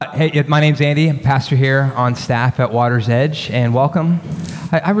Hey, my name's Andy. I'm pastor here on staff at Water's Edge, and welcome.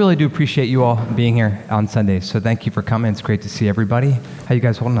 I really do appreciate you all being here on Sundays, so thank you for coming. It's great to see everybody. How you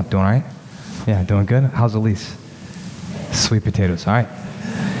guys holding up? Doing all right? Yeah, doing good? How's Elise? Sweet potatoes, all right.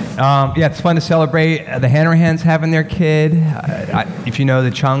 Yeah, it's fun to celebrate the Hanrahans having their kid. If you know,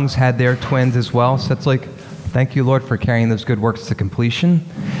 the Chungs had their twins as well, so it's like, thank you, Lord, for carrying those good works to completion.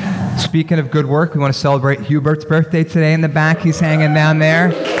 Speaking of good work, we want to celebrate Hubert's birthday today in the back. He's hanging down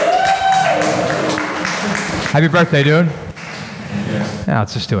there. Happy birthday, dude. Yeah,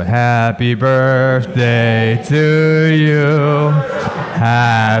 let's just do it. Happy birthday to you.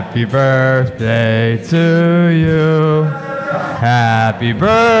 Happy birthday to you. Happy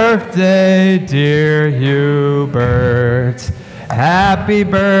birthday, dear Hubert. Happy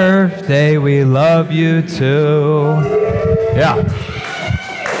birthday, we love you too. Yeah.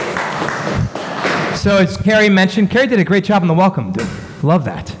 So as Carrie mentioned, Carrie did a great job on the welcome. Dude. Love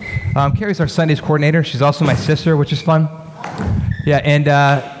that. Carrie's our Sundays coordinator. She's also my sister, which is fun. Yeah,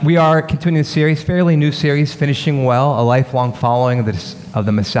 and we are continuing the series, fairly new series, Finishing Well, a lifelong following of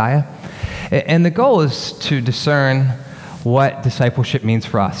the Messiah. And the goal is to discern what discipleship means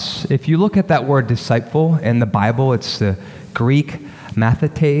for us. If you look at that word disciple in the Bible, it's the Greek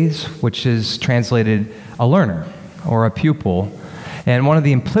mathetes, which is translated a learner or a pupil. And one of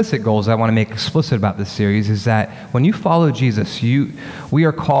the implicit goals I want to make explicit about this series is that when you follow Jesus, we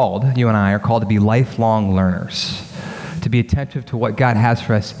are called, you and I are called to be lifelong learners, to be attentive to what God has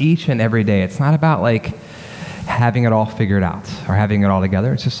for us each and every day. It's not about like having it all figured out or having it all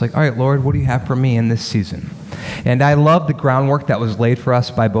together. It's just like, all right, Lord, what do you have for me in this season? And I love the groundwork that was laid for us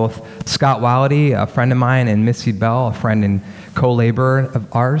by both Scott Wildy, a friend of mine, and Missy Bell, a friend and co-laborer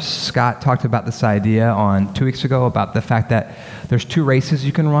of ours. Scott talked about this idea on 2 weeks ago about the fact that there's two races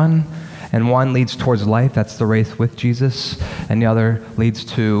you can run, and one leads towards life, that's the race with Jesus, and the other leads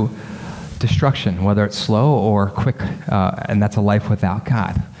to destruction, whether it's slow or quick, and that's a life without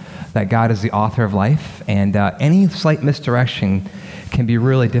God. That God is the author of life, and any slight misdirection can be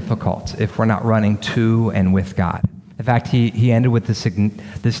really difficult if we're not running to and with God. In fact, he ended with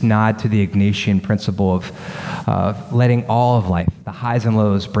this nod to the Ignatian principle of letting all of life, the highs and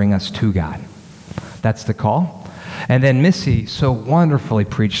lows, bring us to God. That's the call. And then Missy so wonderfully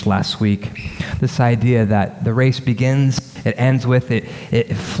preached last week this idea that the race begins, it ends with,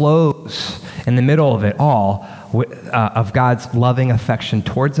 it flows in the middle of it all of God's loving affection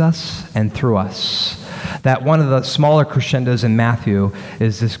towards us and through us. That one of the smaller crescendos in Matthew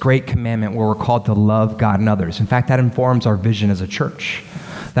is this great commandment where we're called to love God and others. In fact, that informs our vision as a church,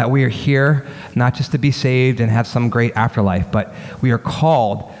 that we are here not just to be saved and have some great afterlife, but we are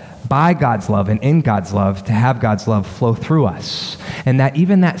called by God's love and in God's love to have God's love flow through us. And that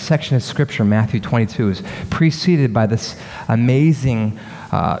even that section of Scripture, Matthew 22, is preceded by this amazing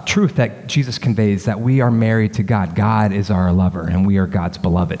truth that Jesus conveys, that we are married to God. God is our lover, and we are God's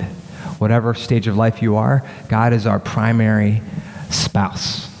beloved. Whatever stage of life you are, God is our primary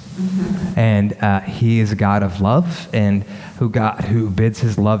spouse. And he is a God of love and who bids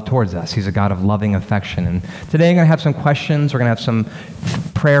his love towards us. He's a God of loving affection. And today I'm going to have some questions. We're going to have some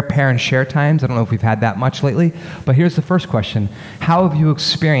prayer, parent, share times. I don't know if we've had that much lately, but here's the first question. How have you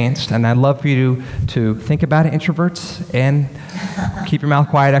experienced, and I'd love for you to think about it, introverts, and keep your mouth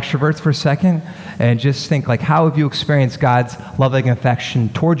quiet, extroverts, for a second, and just think, like, how have you experienced God's loving affection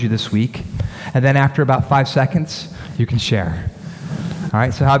towards you this week? And then after about 5 seconds, you can share. All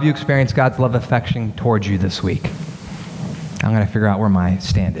right, so how have you experienced God's love affection towards you this week? I'm going to figure out where my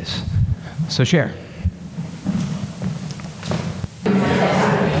stand is. So share.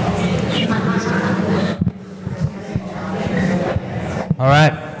 All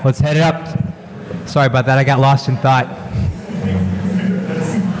right, let's head it up. Sorry about that, I got lost in thought.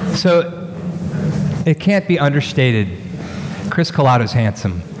 So it can't be understated. Chris Collato's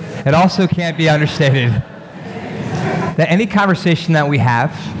handsome. It also can't be understated that any conversation that we have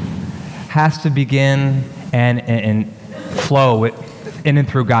has to begin and flow in and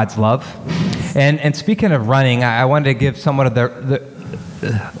through God's love. And speaking of running, I wanted to give somewhat of the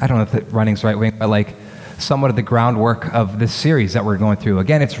I don't know if the running's the right way, but like somewhat of the groundwork of this series that we're going through.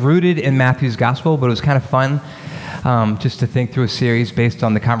 Again, it's rooted in Matthew's gospel, but it was kind of fun just to think through a series based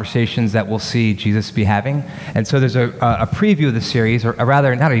on the conversations that we'll see Jesus be having. And so there's a preview of the series, or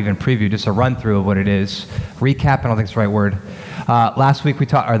rather, not even preview, just a run-through of what it is. Recap, I don't think it's the right word. Last week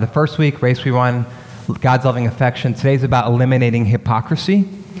the first week, race we run, God's loving affection. Today's about eliminating hypocrisy.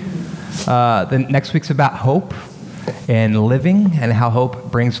 The next week's about hope and living and how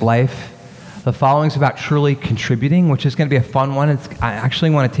hope brings life. The following's about truly contributing, which is going to be a fun one. I actually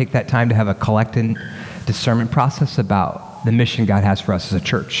want to take that time to have a collective discernment process about the mission God has for us as a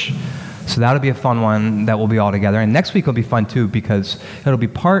church. So that'll be a fun one that we'll be all together. And next week will be fun too, because it'll be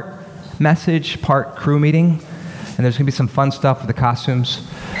part message, part crew meeting, and there's going to be some fun stuff with the costumes.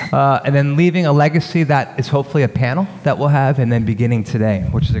 And then leaving a legacy that is hopefully a panel that we'll have, and then beginning today,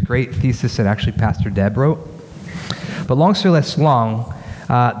 which is a great thesis that actually Pastor Deb wrote. But long story less long,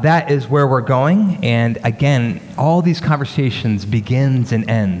 that is where we're going. And again, all these conversations begins and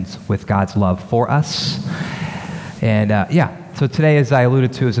ends with God's love for us. And so today, as I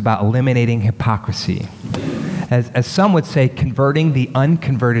alluded to, is about eliminating hypocrisy. As some would say, converting the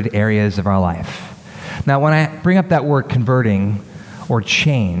unconverted areas of our life. Now, when I bring up that word converting or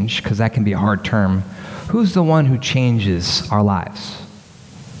change, because that can be a hard term, who's the one who changes our lives?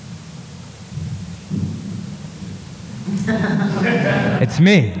 It's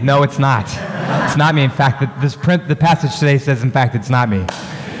me. No, it's not. It's not me. In fact, the passage today says, in fact, it's not me.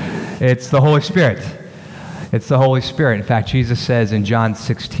 It's the Holy Spirit. It's the Holy Spirit. In fact, Jesus says in John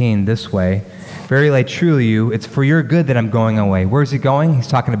 16 this way, "Verily I truly you, it's for your good that I'm going away." Where's he going? He's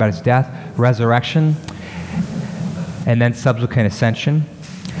talking about his death, resurrection, and then subsequent ascension.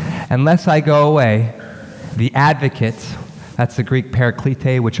 "Unless I go away, the advocate," that's the Greek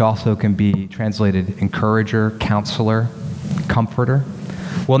paraklete, which also can be translated encourager, counselor, comforter,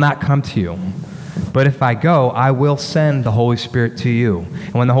 "will not come to you. But if I go, I will send the Holy Spirit to you.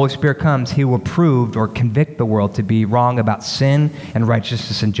 And when the Holy Spirit comes, he will prove or convict the world to be wrong about sin and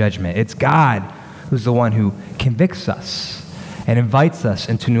righteousness and judgment." It's God who's the one who convicts us and invites us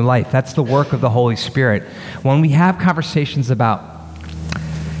into new life. That's the work of the Holy Spirit. When we have conversations about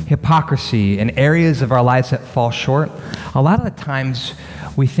hypocrisy and areas of our lives that fall short, a lot of the times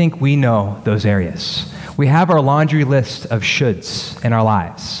we think we know those areas. We have our laundry list of shoulds in our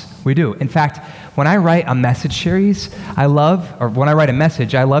lives. We do. In fact, when I write a message series, when I write a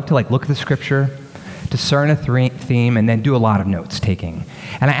message, I love to look at the scripture, discern a theme, and then do a lot of notes taking.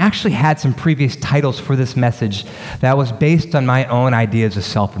 And I actually had some previous titles for this message that was based on my own ideas of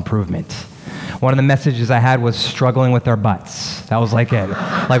self-improvement. One of the messages I had was struggling with our butts. That was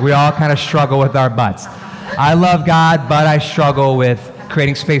it. We all kind of struggle with our butts. I love God, but I struggle with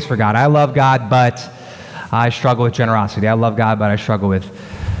creating space for God. I love God, but I struggle with generosity. I love God, but I struggle with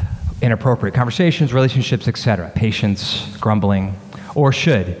inappropriate conversations, relationships, etc. Patience, grumbling, or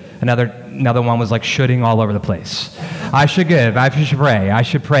should. Another one was shoulding all over the place. I should give, I should pray, I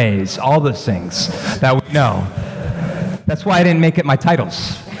should praise, all those things that we know. That's why I didn't make it my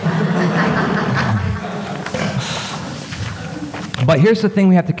titles. But here's the thing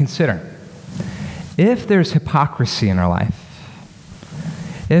we have to consider. If there's hypocrisy in our life,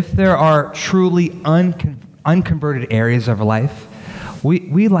 if there are truly unconverted areas of our life,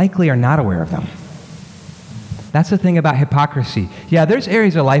 we likely are not aware of them. That's the thing about hypocrisy. Yeah, there's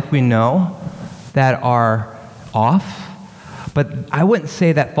areas of life we know that are off, but I wouldn't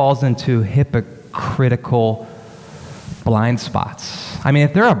say that falls into hypocritical blind spots. I mean,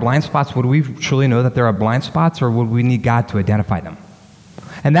 if there are blind spots, would we truly know that there are blind spots, or would we need God to identify them?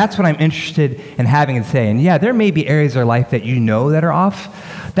 And that's what I'm interested in having to say. And yeah, there may be areas of our life that you know that are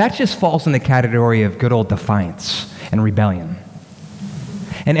off. That just falls in the category of good old defiance and rebellion.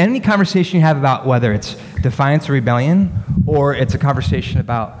 And any conversation you have about whether it's defiance or rebellion, or it's a conversation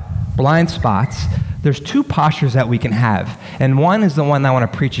about blind spots, there's two postures that we can have. And one is the one I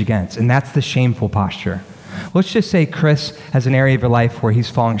want to preach against, and that's the shameful posture. Let's just say Chris has an area of your life where he's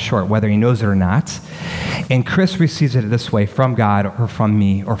falling short, whether he knows it or not. And Chris receives it this way from God or from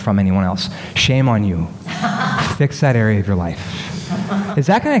me or from anyone else. Shame on you. Fix that area of your life. Is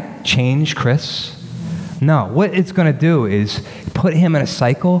that going to change Chris? No. What it's going to do is put him in a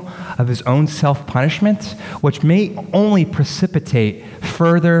cycle of his own self-punishment, which may only precipitate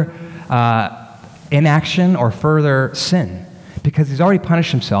further inaction or further sin. Because he's already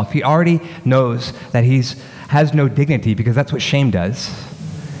punished himself. He already knows that he has no dignity, because that's what shame does.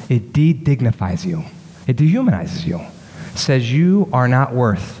 It de-dignifies you. It dehumanizes you. It says you are not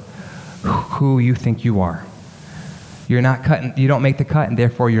worth who you think you are. You're not cutting, you don't make the cut, and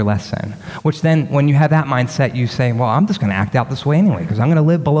therefore you're less than. Which then, when you have that mindset, you say, well, I'm just going to act out this way anyway, because I'm going to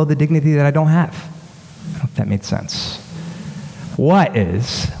live below the dignity that I don't have. I hope that made sense. What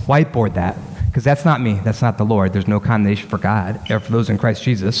is, whiteboard that, because that's not me, that's not the Lord. There's no condemnation for God, or for those in Christ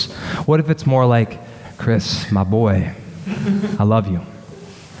Jesus. What if it's more like, Chris, my boy, I love you.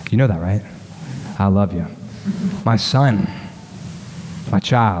 You know that, right? I love you. My son, my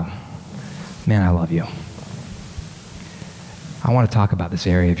child, man, I love you. I want to talk about this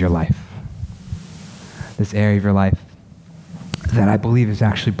area of your life. This area of your life that I believe is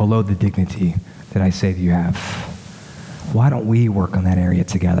actually below the dignity that I say that you have. Why don't we work on that area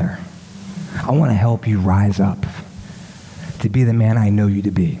together? I want to help you rise up to be the man I know you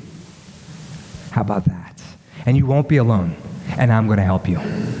to be. How about that? And you won't be alone, and I'm going to help you,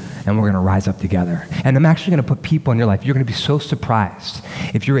 and we're going to rise up together. And I'm actually going to put people in your life. You're going to be so surprised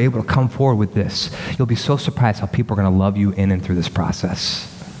if you're able to come forward with this. You'll be so surprised how people are going to love you in and through this process.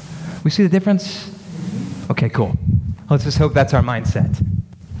 We see the difference? Okay, cool. Let's just hope that's our mindset.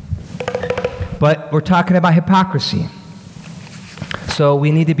 But we're talking about hypocrisy. So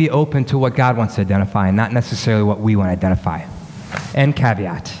we need to be open to what God wants to identify and not necessarily what we want to identify. And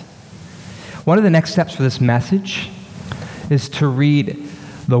caveat. One of the next steps for this message is to read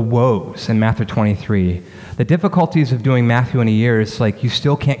the woes in Matthew 23. The difficulties of doing Matthew in a year is like you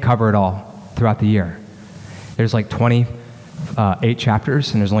still can't cover it all throughout the year. There's like 28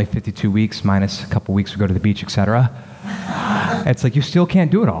 chapters, and there's only 52 weeks minus a couple weeks we go to the beach, etc. It's like you still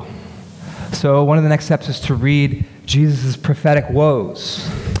can't do it all. So one of the next steps is to read Jesus' prophetic woes.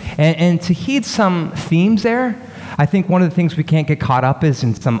 And to heed some themes there, I think one of the things we can't get caught up is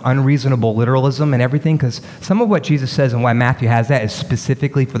in some unreasonable literalism and everything, because some of what Jesus says and why Matthew has that is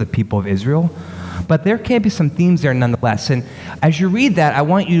specifically for the people of Israel. But there can be some themes there nonetheless. And as you read that, I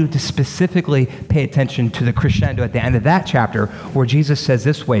want you to specifically pay attention to the crescendo at the end of that chapter where Jesus says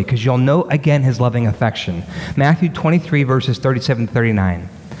this way, because you'll note again his loving affection. Matthew 23, verses 37 to 39.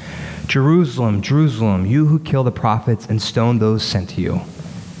 Jerusalem, Jerusalem, you who kill the prophets and stone those sent to you.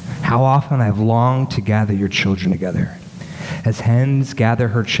 How often I have longed to gather your children together, as hens gather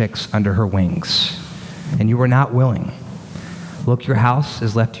her chicks under her wings, and you were not willing. Look, your house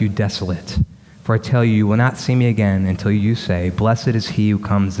is left to you desolate. For I tell you, you will not see me again until you say, blessed is he who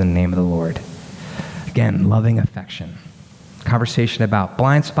comes in the name of the Lord. Again, loving affection. Conversation about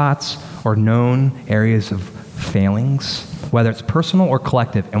blind spots or known areas of failings, whether it's personal or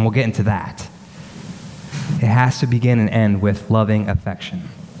collective, and we'll get into that. It has to begin and end with loving affection.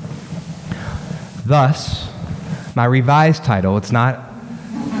 Thus, my revised title, it's not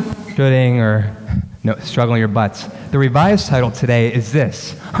shooting or struggling your butts. The revised title today is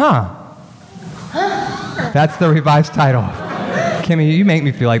this. That's the revised title. Kimmy, you make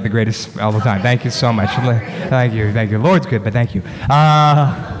me feel like the greatest all the time. Thank you so much. Thank you. Lord's good, but thank you.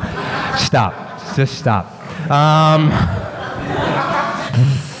 Stop. Just stop.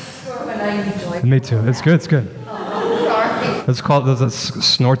 Me too. It's good. It's good. Let's call it those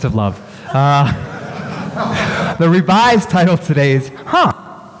snorts of love. The revised title today is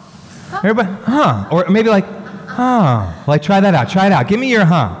Everybody, or maybe like, like try that out. Try it out. Give me your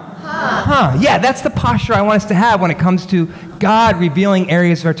Yeah, that's the posture I want us to have when it comes to God revealing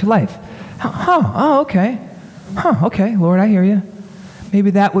areas of our life. Okay. Okay, Lord, I hear you.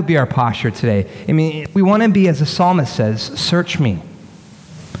 Maybe that would be our posture today. I mean, we want to be, as the psalmist says, search me.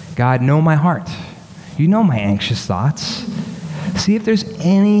 God, know my heart. You know my anxious thoughts. See if there's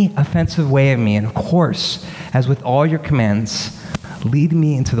any offensive way of me. And of course, as with all your commands, lead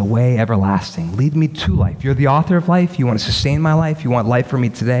me into the way everlasting. Lead me to life. You're the author of life. You want to sustain my life. You want life for me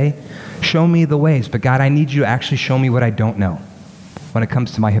today. Show me the ways. But God, I need you to actually show me what I don't know when it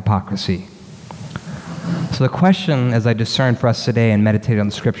comes to my hypocrisy. So the question, as I discern for us today and meditate on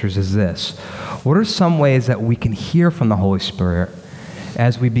the scriptures, is this. What are some ways that we can hear from the Holy Spirit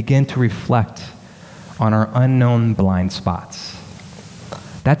as we begin to reflect on our unknown blind spots?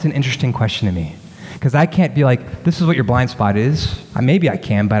 That's an interesting question to me. Because I can't be like, this is what your blind spot is. Maybe I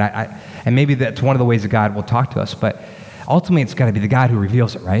can, but and maybe that's one of the ways that God will talk to us. But ultimately, it's got to be the God who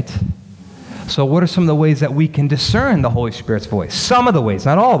reveals it, right? So what are some of the ways that we can discern the Holy Spirit's voice? Some of the ways,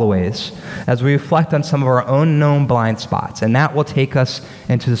 not all the ways, as we reflect on some of our own known blind spots. And that will take us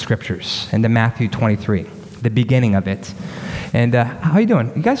into the scriptures, into Matthew 23, the beginning of it. And how are you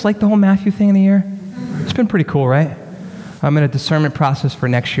doing? You guys like the whole Matthew thing in the year? It's been pretty cool, right? I'm in a discernment process for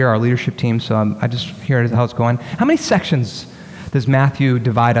next year, our leadership team, so I just hear how it's going. How many sections does Matthew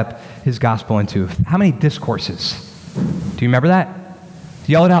divide up his gospel into? How many discourses? Do you remember that?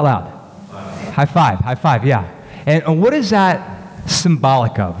 Yell it out loud. High five, yeah. And what is that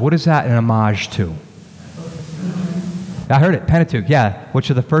symbolic of? What is that an homage to? I heard it, Pentateuch, yeah, which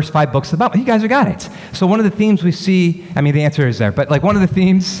are the first 5 books of the Bible. You guys have got it. So one of the themes we see, the answer is there, but like one of the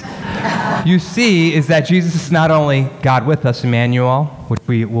themes you see is that Jesus is not only God with us, Emmanuel, which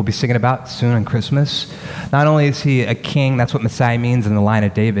we will be singing about soon on Christmas. Not only is he a king, that's what Messiah means in the line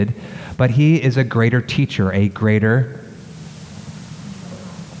of David, but he is a greater teacher, a greater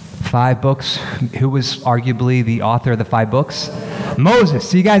 5 books. Who was arguably the author of the 5 books? Moses.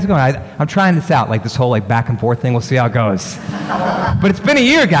 See, you guys are going, I'm trying this out, like this whole back and forth thing. We'll see how it goes. But it's been a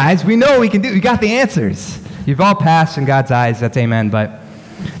year, guys. We know we can do. We got the answers. You've all passed in God's eyes. That's amen. But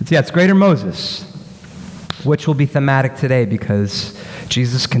it's greater Moses, which will be thematic today because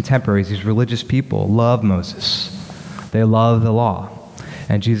Jesus' contemporaries, these religious people, love Moses. They love the law.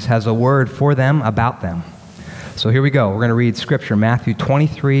 And Jesus has a word for them about them. So here we go. We're going to read Scripture, Matthew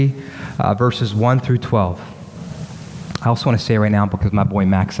 23, verses 1 through 12. I also want to say right now, because my boy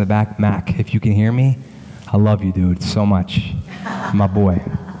Mac's in the back, Mac, if you can hear me, I love you, dude, so much. My boy.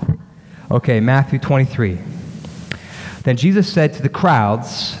 Okay, Matthew 23. Then Jesus said to the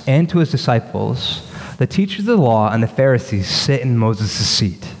crowds and to his disciples, the teachers of the law and the Pharisees sit in Moses'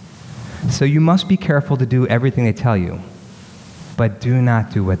 seat. So you must be careful to do everything they tell you, but do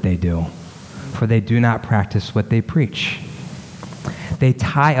not do what they do, for they do not practice what they preach. They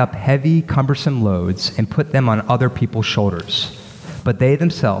tie up heavy, cumbersome loads and put them on other people's shoulders, but they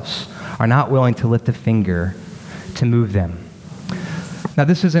themselves are not willing to lift a finger to move them. Now,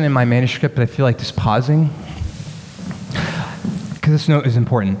 this isn't in my manuscript, but I feel like just pausing, because this note is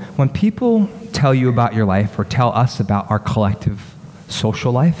important. When people tell you about your life or tell us about our collective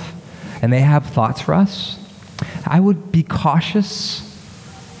social life, and they have thoughts for us, I would be cautious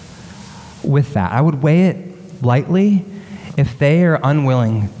with that. I would weigh it lightly if they are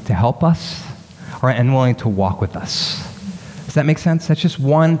unwilling to help us or unwilling to walk with us. Does that make sense? That's just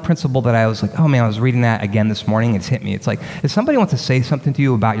one principle that I was like, oh man, I was reading that again this morning. It's hit me. It's like, if somebody wants to say something to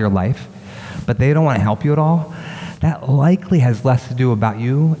you about your life, but they don't want to help you at all, that likely has less to do about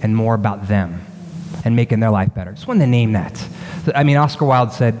you and more about them and making their life better. Just wanted to name that. I mean, Oscar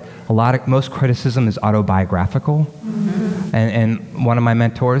Wilde said, most criticism is autobiographical. Mm-hmm. And one of my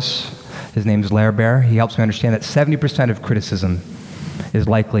mentors, his name is Larry Bear, he helps me understand that 70% of criticism is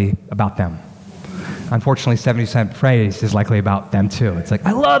likely about them. Unfortunately, 70% of praise is likely about them too. It's like,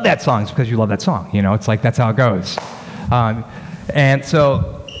 I love that song. It's because you love that song. You know, it's like, that's how it goes. And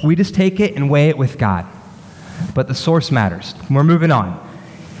so we just take it and weigh it with God. But the source matters. We're moving on.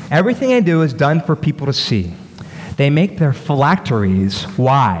 Everything I do is done for people to see. They make their phylacteries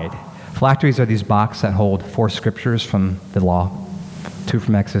wide. Phylacteries are these boxes that hold 4 scriptures from the law, 2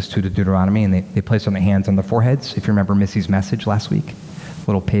 from Exodus, 2 to Deuteronomy, and they place on their hands on their foreheads. If you remember Missy's message last week, a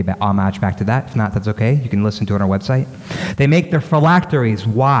little payback, homage back to that. If not, that's okay. You can listen to it on our website. They make their phylacteries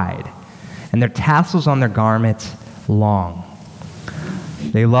wide, and their tassels on their garments long.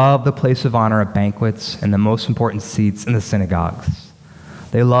 They love the place of honor at banquets and the most important seats in the synagogues.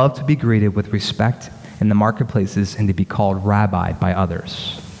 They love to be greeted with respect in the marketplaces and to be called rabbi by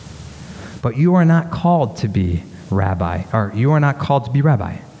others. But you are not called to be rabbi, or you are not called to be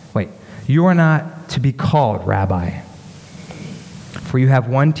rabbi. Wait, you are not to be called rabbi. For you have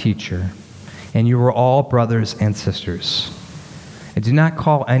one teacher, and you are all brothers and sisters. And do not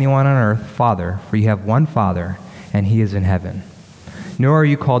call anyone on earth Father, for you have one Father, and he is in heaven. Nor are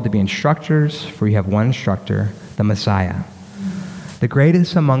you called to be instructors, for you have one instructor, the Messiah. The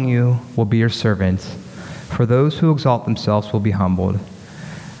greatest among you will be your servant, for those who exalt themselves will be humbled,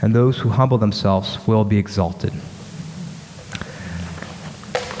 and those who humble themselves will be exalted.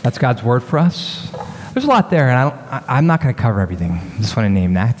 That's God's word for us. There's a lot there, and I'm not going to cover everything. I just want to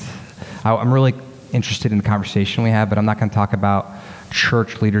name that. I'm really interested in the conversation we have, but I'm not going to talk about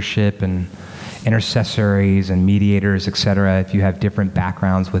church leadership and intercessories and mediators, etc. If you have different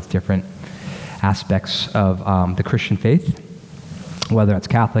backgrounds with different aspects of the Christian faith, whether it's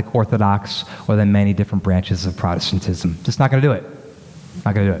Catholic, Orthodox, or the many different branches of Protestantism. Just not going to do it.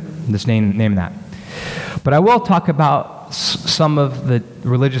 Not going to do it. Just name that. But I will talk about some of the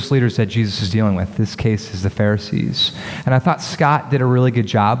religious leaders that Jesus is dealing with. This case is the Pharisees. And I thought Scott did a really good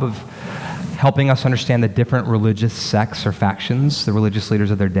job of helping us understand the different religious sects or factions, the religious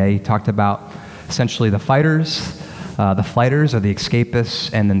leaders of their day. He talked about essentially the fighters, the flighters or the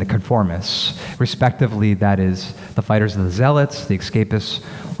escapists, and then the conformists. Respectively, that is, the fighters are the zealots, the escapists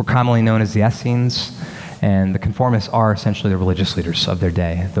were commonly known as the Essenes, and the conformists are essentially the religious leaders of their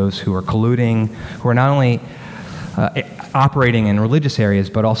day, those who are colluding, who are not only operating in religious areas,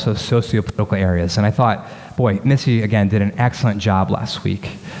 but also socio-political areas. And I thought, boy, Missy, again, did an excellent job last week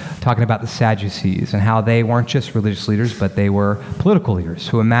talking about the Sadducees and how they weren't just religious leaders, but they were political leaders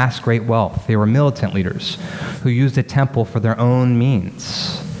who amassed great wealth. They were militant leaders who used the temple for their own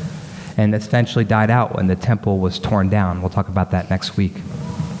means and eventually died out when the temple was torn down. We'll talk about that next week.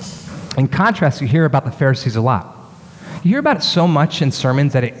 In contrast, you hear about the Pharisees a lot. You hear about it so much in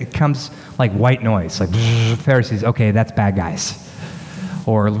sermons that it comes like white noise, like Pharisees, okay, that's bad guys.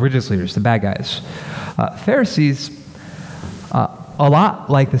 Or religious leaders, the bad guys. Pharisees, a lot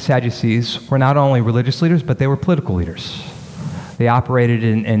like the Sadducees, were not only religious leaders, but they were political leaders. They operated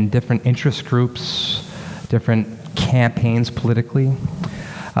in different interest groups, different campaigns politically.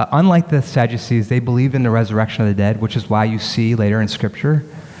 Unlike the Sadducees, they believed in the resurrection of the dead, which is why you see later in Scripture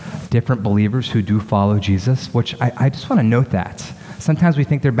different believers who do follow Jesus, which I just want to note that. Sometimes we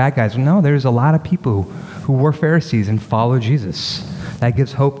think they're bad guys. No, there's a lot of people who were Pharisees and follow Jesus. That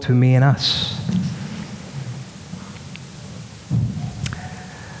gives hope to me and us.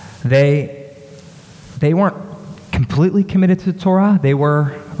 They weren't completely committed to the Torah. They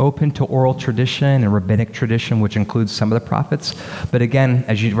were open to oral tradition and rabbinic tradition, which includes some of the prophets. But again,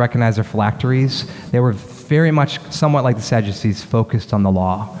 as you recognize their phylacteries, they were very much, somewhat like the Sadducees, focused on the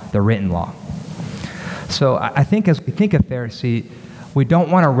law, the written law. So I think as we think of Pharisee, we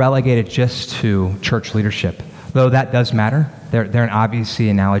don't want to relegate it just to church leadership, though that does matter. They're an obviously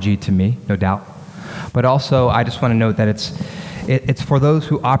analogy to me, no doubt. But also, I just want to note that it's for those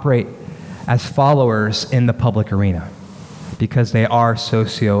who operate as followers in the public arena, because they are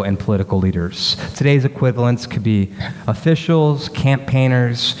socio and political leaders. Today's equivalents could be officials,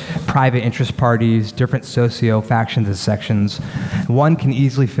 campaigners, private interest parties, different socio factions and sections. One can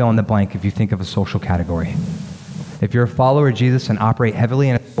easily fill in the blank if you think of a social category. If you're a follower of Jesus and operate heavily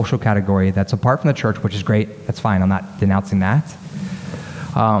in a social category that's apart from the church, which is great, that's fine, I'm not denouncing that,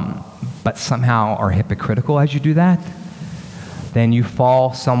 but somehow are hypocritical as you do that, then you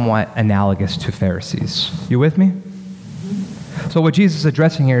fall somewhat analogous to Pharisees. You with me? So what Jesus is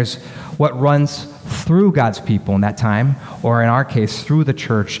addressing here is what runs through God's people in that time, or in our case, through the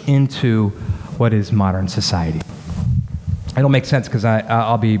church into what is modern society. It'll make sense because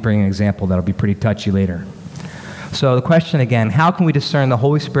I'll be bringing an example that'll be pretty touchy later. So the question again, how can we discern the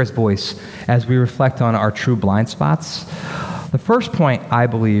Holy Spirit's voice as we reflect on our true blind spots? The first point, I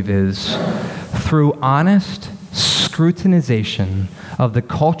believe, is through honest scrutinization of the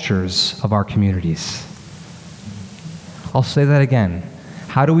cultures of our communities. I'll say that again.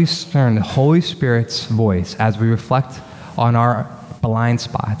 How do we discern the Holy Spirit's voice as we reflect on our blind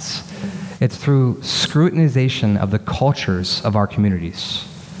spots? It's through scrutinization of the cultures of our communities,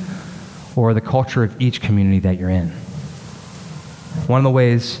 or the culture of each community that you're in. One of the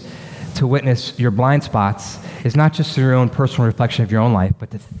ways to witness your blind spots is not just through your own personal reflection of your own life,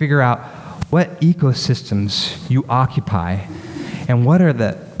 but to figure out what ecosystems you occupy and what are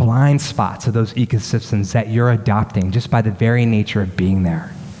the blind spots of those ecosystems that you're adopting just by the very nature of being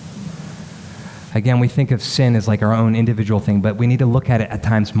there. Again, we think of sin as like our own individual thing, but we need to look at it at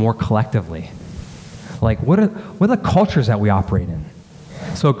times more collectively. Like, what are the cultures that we operate in?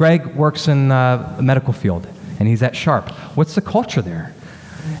 So Greg works in the medical field, and he's at Sharp. What's the culture there?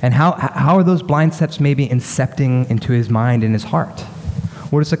 And how are those blind spots maybe incepting into his mind and his heart?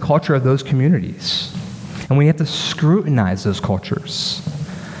 What is the culture of those communities? And we have to scrutinize those cultures.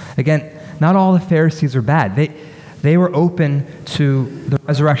 Again, not all the Pharisees are bad. They were open to the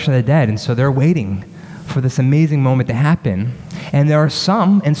resurrection of the dead, and so they're waiting for this amazing moment to happen. And there are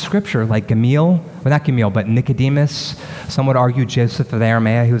some in Scripture, like but Nicodemus, some would argue Joseph of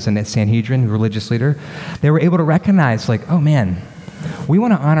Arimathea, who was a Sanhedrin, a religious leader. They were able to recognize, like, oh man, we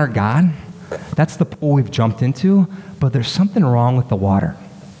want to honor God. That's the pool we've jumped into, but there's something wrong with the water.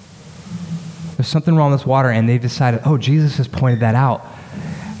 There's something wrong with this water, and they've decided, oh, Jesus has pointed that out,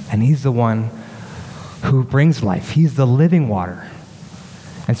 and he's the one who brings life. He's the living water.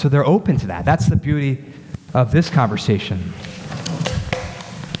 And so they're open to that. That's the beauty of this conversation.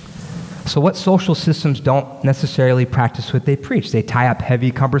 So what social systems don't necessarily practice what they preach? They tie up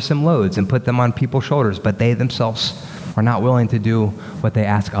heavy, cumbersome loads and put them on people's shoulders, but they themselves are not willing to do what they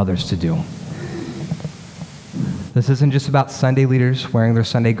ask others to do. This isn't just about Sunday leaders wearing their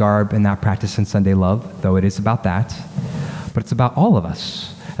Sunday garb and not practicing Sunday love, though it is about that, but it's about all of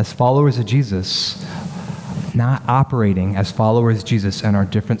us as followers of Jesus, not operating as followers of Jesus in our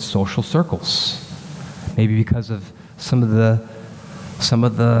different social circles. Maybe because of some of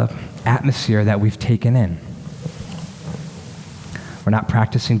the atmosphere that we've taken in. We're not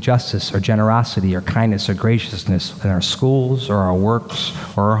practicing justice or generosity or kindness or graciousness in our schools or our works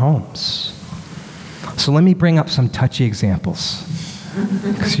or our homes. So let me bring up some touchy examples,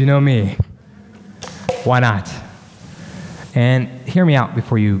 because you know me. Why not? And hear me out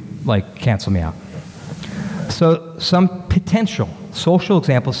before you cancel me out. So some potential social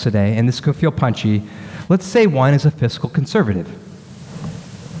examples today, and this could feel punchy. Let's say one is a fiscal conservative.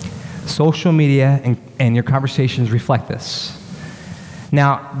 Social media and your conversations reflect this.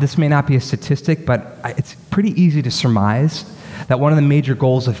 Now, this may not be a statistic, but it's pretty easy to surmise that one of the major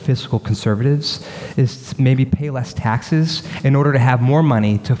goals of fiscal conservatives is to maybe pay less taxes in order to have more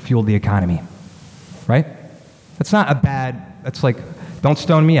money to fuel the economy, right? That's not a bad, that's like, don't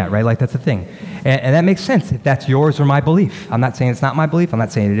stone me yet, right? Like, that's the thing. And that makes sense if that's yours or my belief. I'm not saying it's not my belief. I'm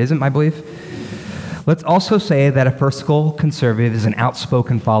not saying it isn't my belief. Let's also say that a fiscal conservative is an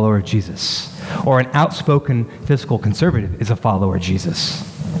outspoken follower of Jesus, or an outspoken fiscal conservative is a follower of Jesus.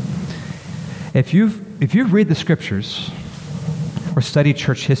 If you read the scriptures, or study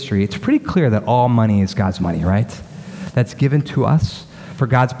church history, it's pretty clear that all money is God's money, right? That's given to us for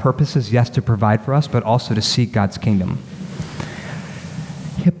God's purposes, yes, to provide for us, but also to seek God's kingdom.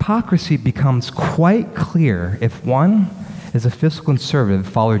 Hypocrisy becomes quite clear if one is a fiscal conservative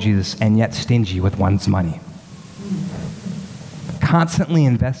follower of Jesus and yet stingy with one's money. Constantly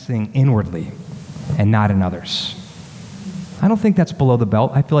investing inwardly and not in others. I don't think that's below the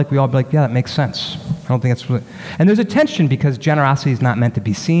belt. I feel like we all be like, yeah, that makes sense. I don't think that's really... And there's a tension because generosity is not meant to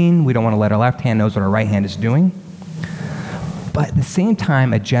be seen. We don't want to let our left hand know what our right hand is doing. But at the same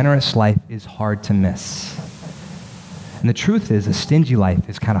time, a generous life is hard to miss. And the truth is, a stingy life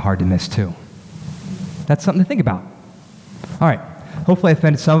is kind of hard to miss too. That's something to think about. All right. Hopefully I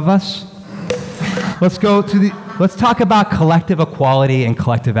offended some of us. Let's talk about collective equality and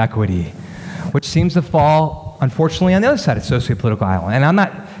collective equity, which seems to fall, unfortunately, on the other side of the socio-political aisle. And I'm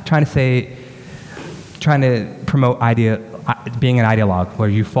not trying to promote being an ideologue where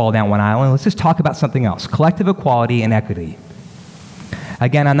you fall down one aisle. Let's just talk about something else. Collective equality and equity.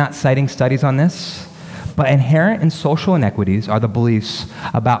 Again, I'm not citing studies on this, but inherent in social inequities are the beliefs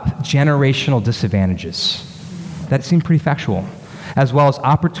about generational disadvantages that seem pretty factual, as well as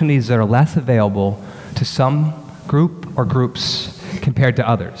opportunities that are less available to some group or groups compared to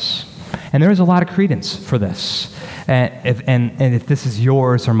others. And there is a lot of credence for this, and if this is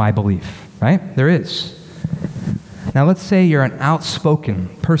yours or my belief, right? There is. Now let's say you're an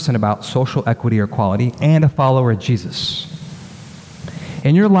outspoken person about social equity or equality and a follower of Jesus.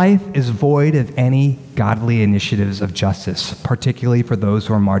 And your life is void of any godly initiatives of justice, particularly for those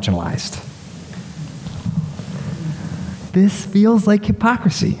who are marginalized. This feels like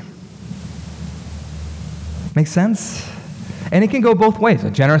hypocrisy. Make sense? And it can go both ways.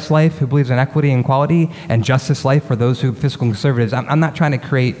 A generous life who believes in equity and equality, and justice life for those who are fiscal conservatives. I'm not trying to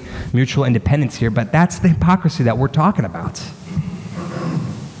create mutual independence here, but that's the hypocrisy that we're talking about.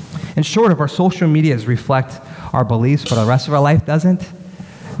 In short, if our social medias reflect our beliefs, but the rest of our life doesn't,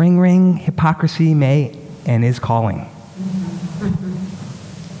 ring, ring, hypocrisy may and is calling.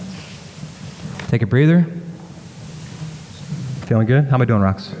 Take a breather. Feeling good? How am I doing,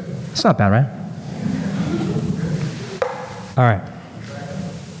 Rox? It's not bad, right? All right.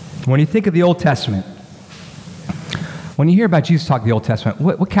 When you think of the Old Testament, when you hear about Jesus talk the Old Testament,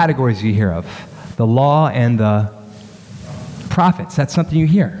 what categories do you hear of? The law and the prophets. That's something you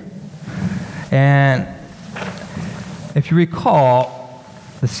hear. And if you recall,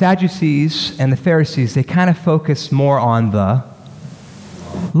 the Sadducees and the Pharisees, they kind of focus more on the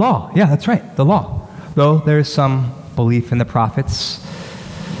law. Yeah, that's right, the law. Though there's some belief in the prophets.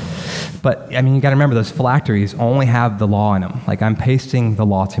 But, I mean, you got to remember, those phylacteries only have the law in them. Like, I'm pasting the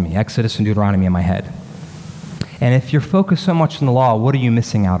law to me, Exodus and Deuteronomy in my head. And if you're focused so much on the law, what are you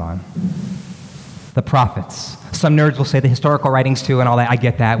missing out on? The prophets. Some nerds will say the historical writings too and all that. I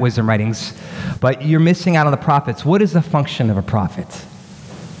get that, wisdom writings. But you're missing out on the prophets. What is the function of a prophet?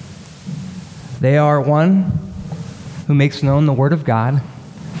 They are one who makes known the word of God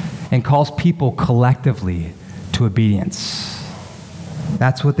and calls people collectively to obedience.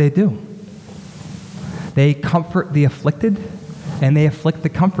 That's what they do. They comfort the afflicted and they afflict the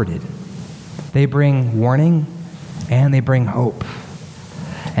comforted. They bring warning and they bring hope.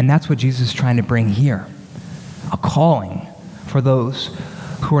 And that's what Jesus is trying to bring here. A calling for those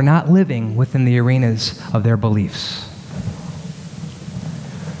who are not living within the arenas of their beliefs.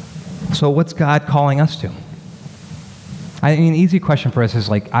 So what's God calling us to? I mean, an easy question for us is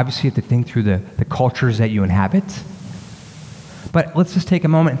like, obviously you have to think through the cultures that you inhabit. But let's just take a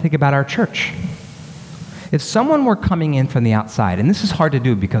moment and think about our church. If someone were coming in from the outside, and this is hard to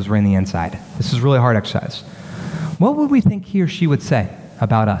do because we're in the inside. This is really hard exercise. What would we think he or she would say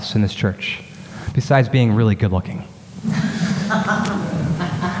about us in this church, besides being really good looking?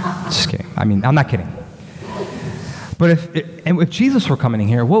 Just kidding. I mean, I'm not kidding. But if Jesus were coming in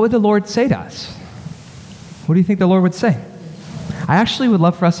here, what would the Lord say to us? What do you think the Lord would say? I actually would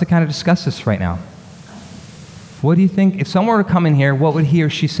love for us to kind of discuss this right now. What do you think? If someone were to come in here, what would he or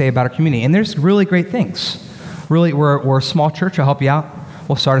she say about our community? And there's really great things. Really, we're a small church. I'll help you out.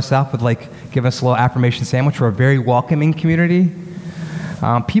 We'll start us out with give us a little affirmation sandwich. We're a very welcoming community.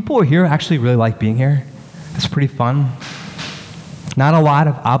 People who are here actually really like being here. It's pretty fun. Not a lot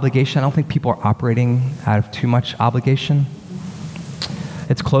of obligation. I don't think people are operating out of too much obligation.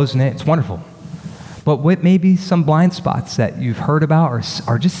 It's close-knit. It's wonderful. But what may be some blind spots that you've heard about or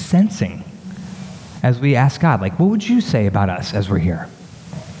are just sensing as we ask God, what would you say about us as we're here?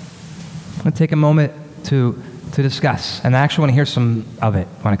 I'm going to take a moment to discuss. And I actually want to hear some of it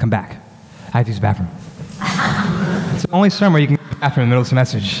when I come back. I have to use the bathroom. It's the only sermon where you can use the bathroom in the middle of the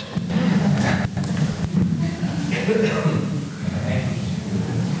message.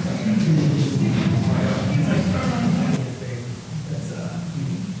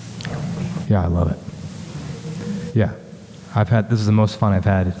 Yeah, I love it. Yeah. This is the most fun I've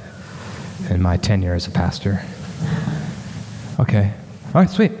had in my tenure as a pastor. Okay. All right,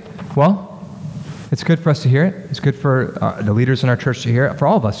 sweet. Well, it's good for us to hear it. It's good for the leaders in our church to hear it, for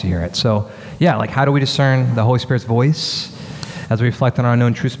all of us to hear it. So, yeah, like how do we discern the Holy Spirit's voice? As we reflect on our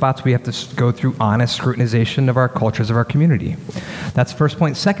unknown true spots, we have to go through honest scrutinization of our cultures of our community. That's the first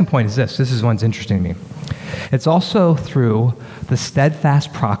point. Second point is this. This is one's interesting to me. It's also through the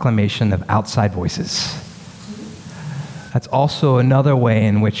steadfast proclamation of outside voices. That's also another way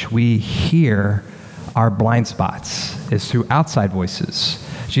in which we hear our blind spots, is through outside voices.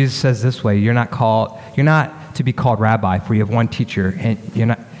 Jesus says this way, you're not to be called rabbi, for you have one teacher,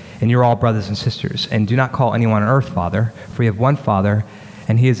 and you're all brothers and sisters. And do not call anyone on earth Father, for you have one Father,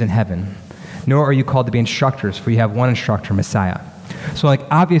 and he is in heaven. Nor are you called to be instructors, for you have one instructor, Messiah. So like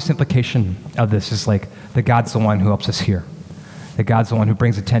obvious implication of this is like that God's the one who helps us hear. That God's the one who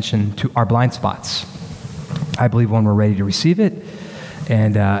brings attention to our blind spots. I believe when we're ready to receive it,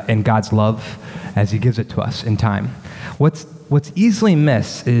 and God's love as he gives it to us in time. What's easily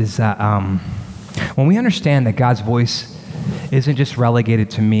missed is that when we understand that God's voice isn't just relegated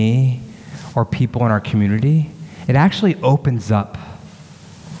to me or people in our community, it actually opens up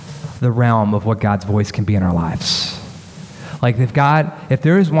the realm of what God's voice can be in our lives. Like if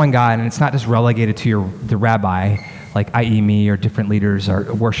there is one God, and it's not just relegated to the rabbi, like i.e. me or different leaders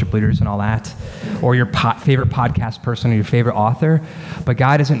or worship leaders and all that, or your favorite podcast person or your favorite author, but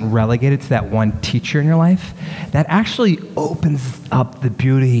God isn't relegated to that one teacher in your life, that actually opens up the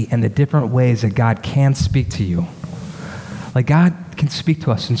beauty and the different ways that God can speak to you. Like God can speak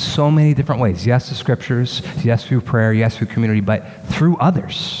to us in so many different ways. Yes, the scriptures, yes, through prayer, yes, through community, but through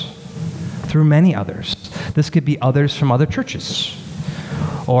others, through many others. This could be others from other churches,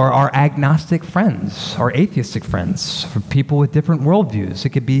 or our agnostic friends, or atheistic friends, for people with different worldviews. It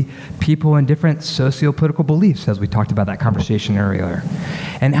could be people in different socio-political beliefs, as we talked about that conversation earlier.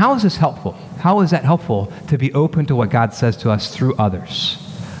 And how is this helpful? How is that helpful to be open to what God says to us through others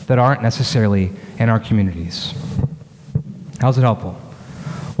that aren't necessarily in our communities? How's it helpful?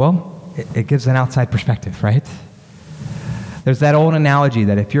 Well, it gives an outside perspective, right? There's that old analogy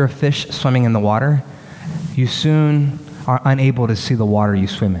that if you're a fish swimming in the water, you soon are unable to see the water you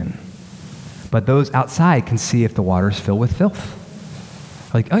swim in. But those outside can see if the water is filled with filth.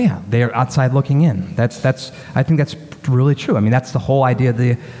 Like, oh yeah, they are outside looking in. I think that's really true. I mean, that's the whole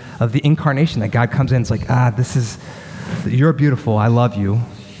idea of the incarnation, that God comes in. It's like, you're beautiful. I love you.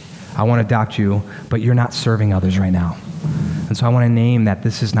 I want to adopt you, but you're not serving others right now. And so I want to name that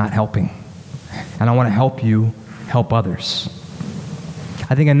this is not helping. And I want to help you help others.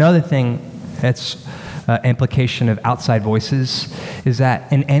 I think another thing that's implication of outside voices is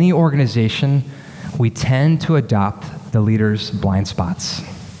that in any organization, we tend to adopt the leader's blind spots,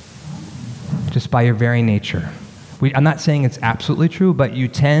 just by your very nature. I'm not saying it's absolutely true, but you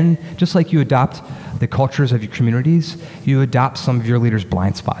tend, just like you adopt the cultures of your communities, you adopt some of your leader's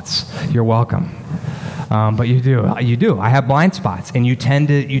blind spots. You're welcome. But you do. I have blind spots, and you tend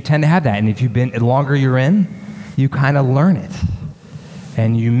to have that. And if the longer you're in, you kind of learn it,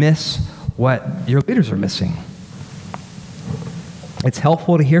 and you miss what your leaders are missing. It's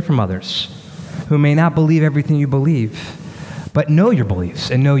helpful to hear from others who may not believe everything you believe, but know your beliefs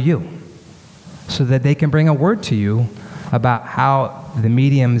and know you, so that they can bring a word to you about how the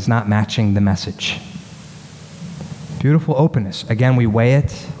medium is not matching the message. Beautiful openness. Again, we weigh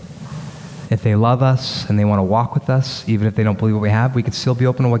it. If they love us and they want to walk with us, even if they don't believe what we have, we can still be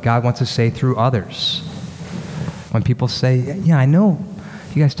open to what God wants to say through others. When people say, yeah, I know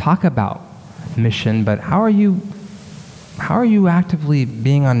you guys talk about mission, but how are you actively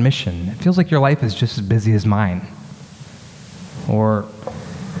being on mission? It feels like your life is just as busy as mine. Or,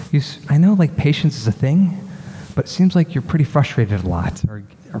 I know like patience is a thing, but it seems like you're pretty frustrated a lot,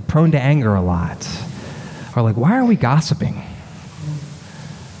 or prone to anger a lot. Or like, why are we gossiping?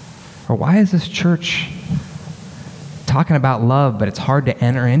 Or why is this church talking about love, but it's hard to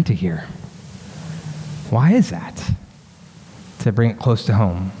enter into here? Why is that? To bring it close to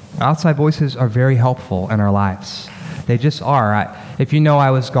home. Outside voices are very helpful in our lives. They just are. If you know,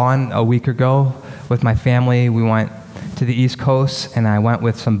 I was gone a week ago with my family. We went to the East Coast, and I went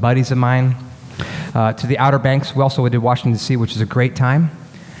with some buddies of mine to the Outer Banks. We also did Washington, D.C., which is a great time.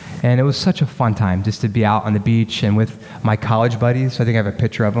 And it was such a fun time just to be out on the beach and with my college buddies. I think I have a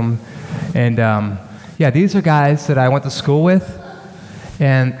picture of them. And these are guys that I went to school with.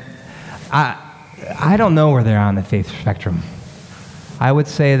 And I don't know where they're on the faith spectrum. I would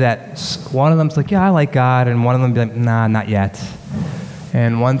say that one of them's like, yeah, I like God. And one of them be like, nah, not yet.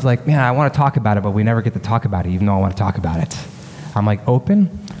 And one's like, man, I want to talk about it, but we never get to talk about it, even though I want to talk about it. I'm like,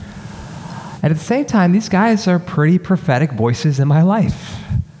 open? And at the same time, these guys are pretty prophetic voices in my life.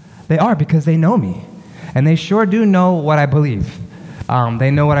 They are, because they know me. And they sure do know what I believe.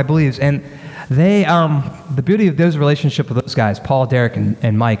 They know what I believe. And they, the beauty of those relationship with those guys, Paul, Derek,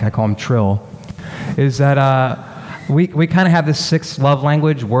 and Mike, I call them Trill, is that we kind of have this sixth love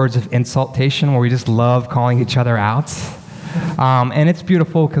language, words of insultation, where we just love calling each other out. And it's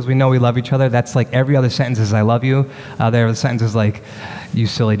beautiful because we know we love each other. That's like every other sentence is I love you. There are sentences like you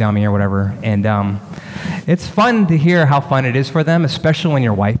silly dummy or whatever. And it's fun to hear how fun it is for them, especially when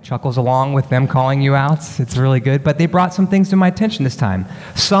your wife chuckles along with them calling you out. It's really good. But they brought some things to my attention this time.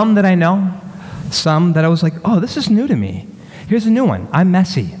 Some that I know, some that I was like, oh, this is new to me. Here's a new one. I'm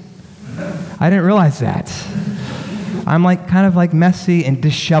messy. I didn't realize that. I'm like kind of like messy and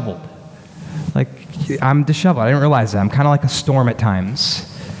disheveled. Like I'm disheveled. I didn't realize that. I'm kind of like a storm at times.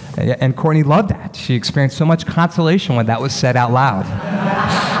 And Courtney loved that. She experienced so much consolation when that was said out loud.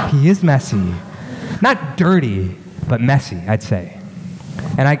 He is messy. Not dirty, but messy, I'd say.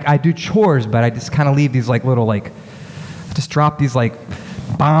 And I do chores, but I just kind of leave these like little like, just drop these like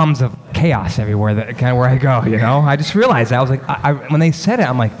bombs of chaos everywhere that kind of where I go, you know? I just realized that. I was like, when they said it,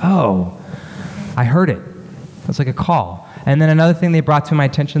 I'm like, oh, I heard it. It's like a call. And then another thing they brought to my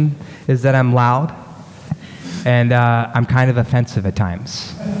attention is that I'm loud and I'm kind of offensive at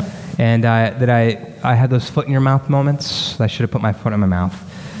times. And that I had those foot in your mouth moments. I should have put my foot in my mouth.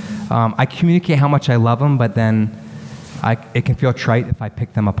 I communicate how much I love them, but then it can feel trite if I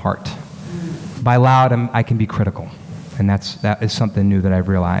pick them apart. By loud, I can be critical. And that is something new that I've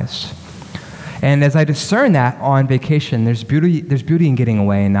realized. And as I discern that on vacation, there's beauty in getting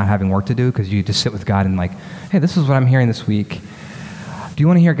away and not having work to do, because you just sit with God and like, hey, this is what I'm hearing this week. Do you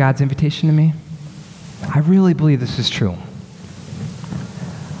want to hear God's invitation to me? I really believe this is true.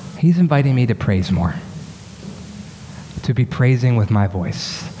 He's inviting me to praise more, to be praising with my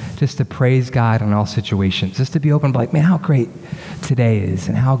voice, just to praise God in all situations, just to be open, like, man, how great today is,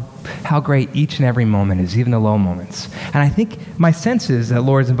 and how great each and every moment is, even the low moments. And I think my sense is that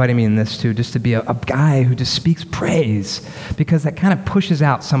Lord's inviting me in this too, just to be a guy who just speaks praise, because that kind of pushes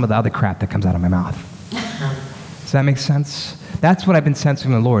out some of the other crap that comes out of my mouth. Does that make sense? That's what I've been sensing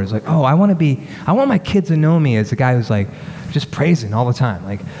from the Lord. It's like, oh, I want my kids to know me as a guy who's like just praising all the time,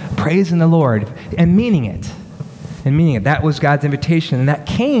 like praising the Lord and meaning it. And meaning it. That was God's invitation. And that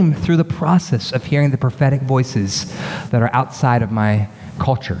came through the process of hearing the prophetic voices that are outside of my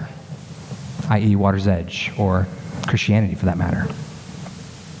culture, i.e. Water's Edge, or Christianity for that matter.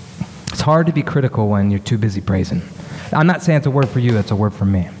 It's hard to be critical when you're too busy praising. I'm not saying it's a word for you, it's a word for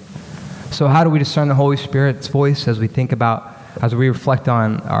me. So how do we discern the Holy Spirit's voice as we reflect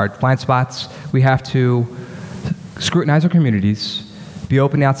on our blind spots? We have to scrutinize our communities, be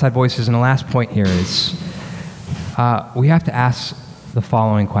open to outside voices, and the last point here is we have to ask the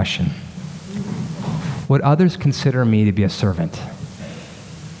following question. Would others consider me to be a servant?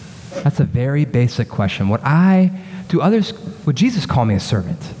 That's a very basic question. Would Jesus call me a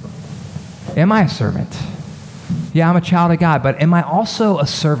servant? Am I a servant? Yeah, I'm a child of God, but am I also a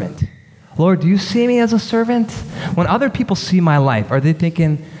servant? Lord, do you see me as a servant? When other people see my life, are they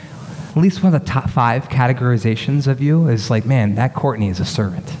thinking, at least one of the top 5 categorizations of you is like, man, that Courtney is a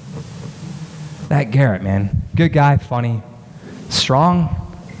servant. That Garrett, man, good guy, funny,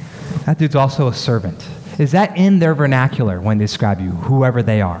 strong. That dude's also a servant. Is that in their vernacular when they describe you, whoever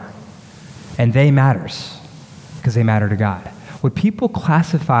they are? And they matters because they matter to God. Would people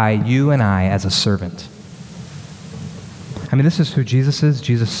classify you and I as a servant? I mean, this is who Jesus is.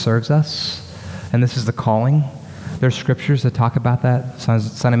 Jesus serves us, and this is the calling. There's scriptures that talk about that.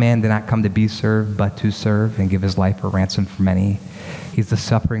 Son of Man did not come to be served, but to serve and give his life a ransom for many. He's the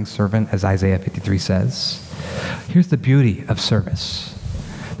suffering servant, as Isaiah 53 says. Here's the beauty of service.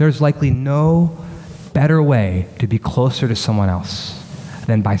 There's likely no better way to be closer to someone else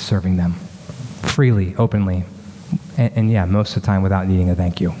than by serving them freely, openly, and yeah, most of the time without needing a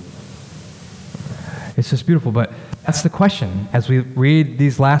thank you. It's just beautiful, but that's the question as we read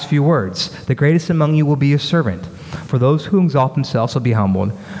these last few words. The greatest among you will be a servant. For those who exalt themselves will be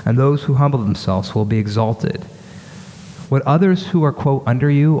humbled, and those who humble themselves will be exalted. Would others who are, quote, under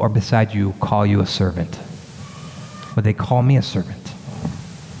you or beside you call you a servant? Would they call me a servant?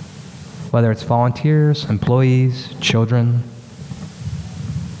 Whether it's volunteers, employees, children.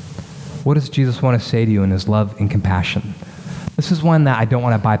 What does Jesus want to say to you in his love and compassion? This is one that I don't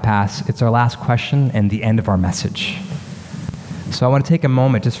want to bypass. It's our last question and the end of our message. So I want to take a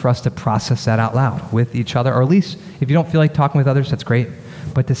moment just for us to process that out loud with each other, or at least if you don't feel like talking with others, that's great,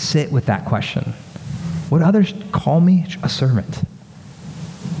 but to sit with that question. Would others call me a servant?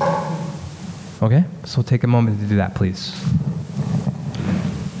 Okay, so take a moment to do that, please.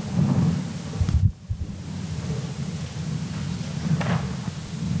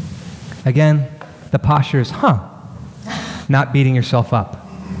 Again, the posture is, not beating yourself up.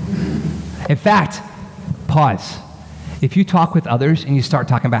 In fact, pause. If you talk with others and you start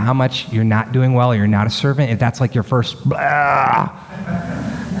talking about how much you're not doing well or you're not a servant, if that's like your first blah,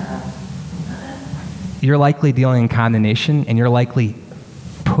 you're likely dealing in condemnation, and you're likely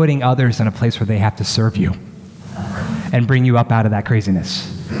putting others in a place where they have to serve you and bring you up out of that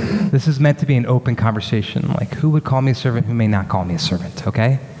craziness. This is meant to be an open conversation, like who would call me a servant, who may not call me a servant,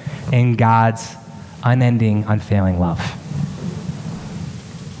 okay? In God's unending, unfailing love.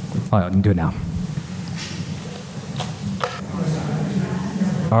 Oh, you can do it now.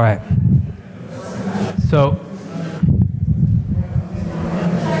 All right. So,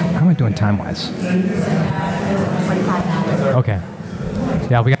 how am I doing time-wise? Okay.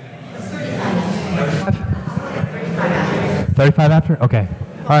 Yeah, we got 35 after? Okay.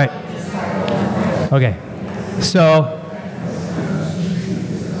 All right. Okay. So,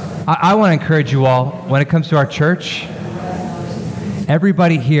 I want to encourage you all, when it comes to our church,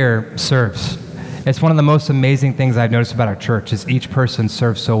 everybody here serves. It's one of the most amazing things I've noticed about our church is each person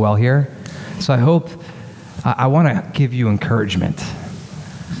serves so well here. So I want to give you encouragement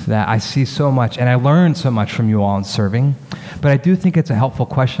that I see so much, and I learn so much from you all in serving. But I do think it's a helpful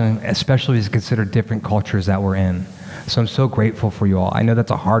question, especially as you consider different cultures that we're in. So I'm so grateful for you all. I know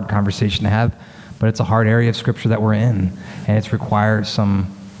that's a hard conversation to have, but it's a hard area of Scripture that we're in, and it's required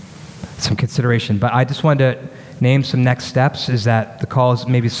some consideration. But I just wanted to name some next steps, is that the call is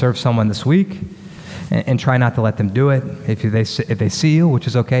maybe serve someone this week, and try not to let them do it. If they see you, which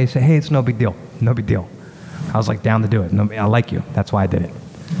is okay, say, hey, it's no big deal. No big deal. I was like down to do it. No, I like you. That's why I did it.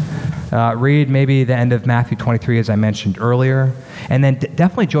 Read maybe the end of Matthew 23, as I mentioned earlier. And then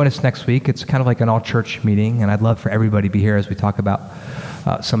definitely join us next week. It's kind of like an all-church meeting, and I'd love for everybody to be here as we talk about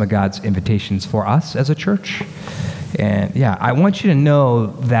some of God's invitations for us as a church. And yeah, I want you to know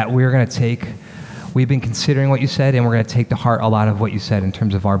that we've been considering what you said, and we're going to take to heart a lot of what you said in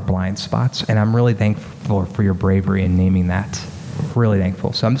terms of our blind spots. And I'm really thankful for your bravery in naming that. Really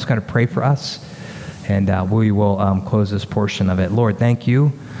thankful. So I'm just going to pray for us, and we will close this portion of it. Lord, thank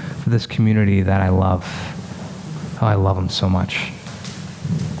you for this community that I love. Oh, I love them so much.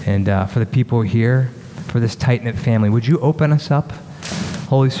 And for the people here, for this tight-knit family, would you open us up,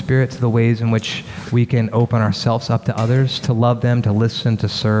 Holy Spirit, to the ways in which we can open ourselves up to others, to love them, to listen, to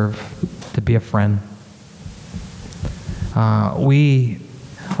serve, to be a friend. We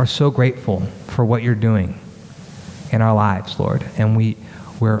are so grateful for what you're doing in our lives, Lord. And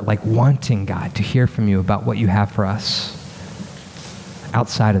we're like wanting, God, to hear from you about what you have for us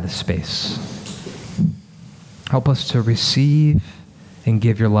outside of this space. Help us to receive and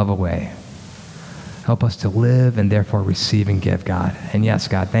give your love away. Help us to live and therefore receive and give, God. And yes,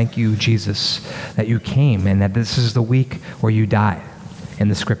 God, thank you, Jesus, that you came and that this is the week where you died in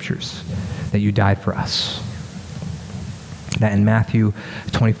the Scriptures, that you died for us. That in Matthew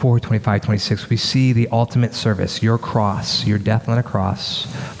 24, 25, 26, we see the ultimate service, your cross, your death on a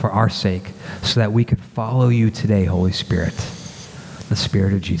cross for our sake, so that we could follow you today, Holy Spirit, the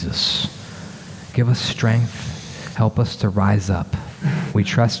Spirit of Jesus. Give us strength. Help us to rise up. We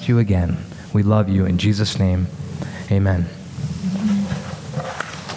trust you again. We love you. In Jesus' name, amen.